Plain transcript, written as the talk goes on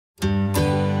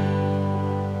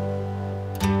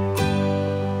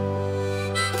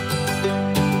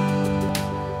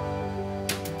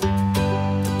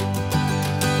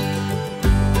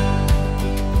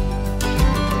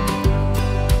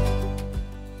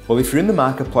Well, if you're in the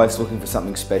marketplace looking for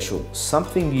something special,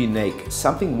 something unique,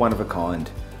 something one of a kind,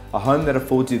 a home that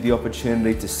affords you the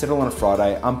opportunity to settle on a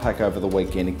Friday, unpack over the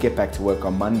weekend and get back to work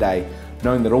on Monday,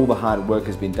 knowing that all the hard work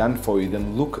has been done for you,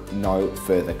 then look no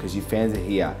further, because you found it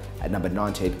here at number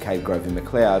 19 Cade Grove in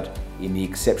Macleod in the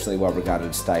exceptionally well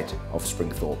regarded estate of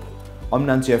Springthorpe. I'm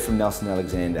Nunzio from Nelson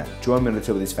Alexander. Join me on a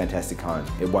tour with this fantastic home.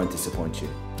 It won't disappoint you.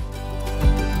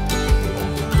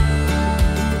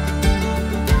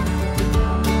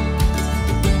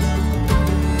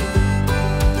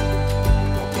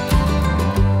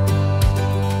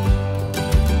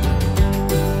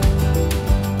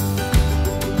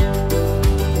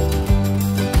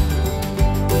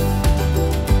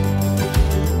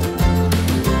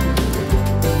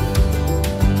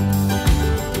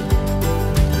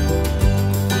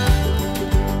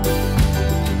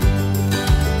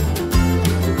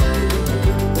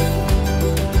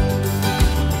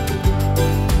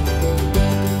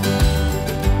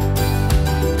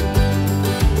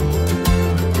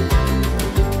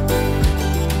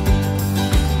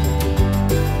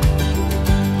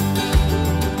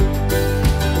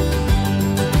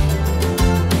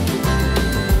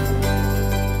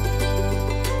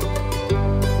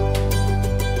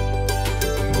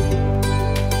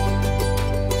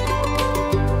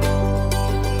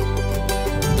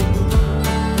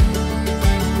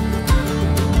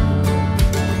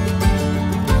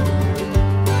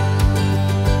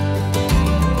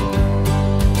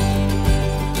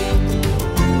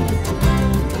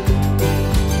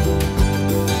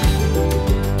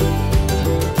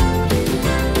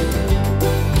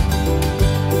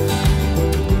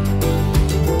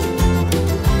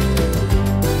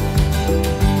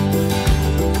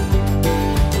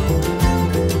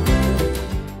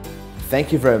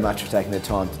 Thank you very much for taking the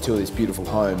time to tour this beautiful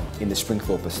home in the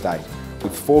Springthorpe Estate.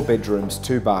 With 4 bedrooms,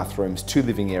 2 bathrooms, 2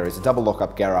 living areas, a double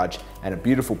lock-up garage and a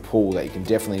beautiful pool that you can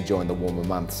definitely enjoy in the warmer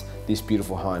months, this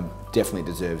beautiful home definitely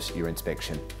deserves your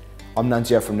inspection. I'm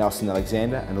Nunzio from Nelson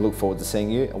Alexander and I look forward to seeing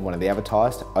you on one of the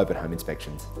advertised open home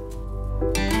inspections.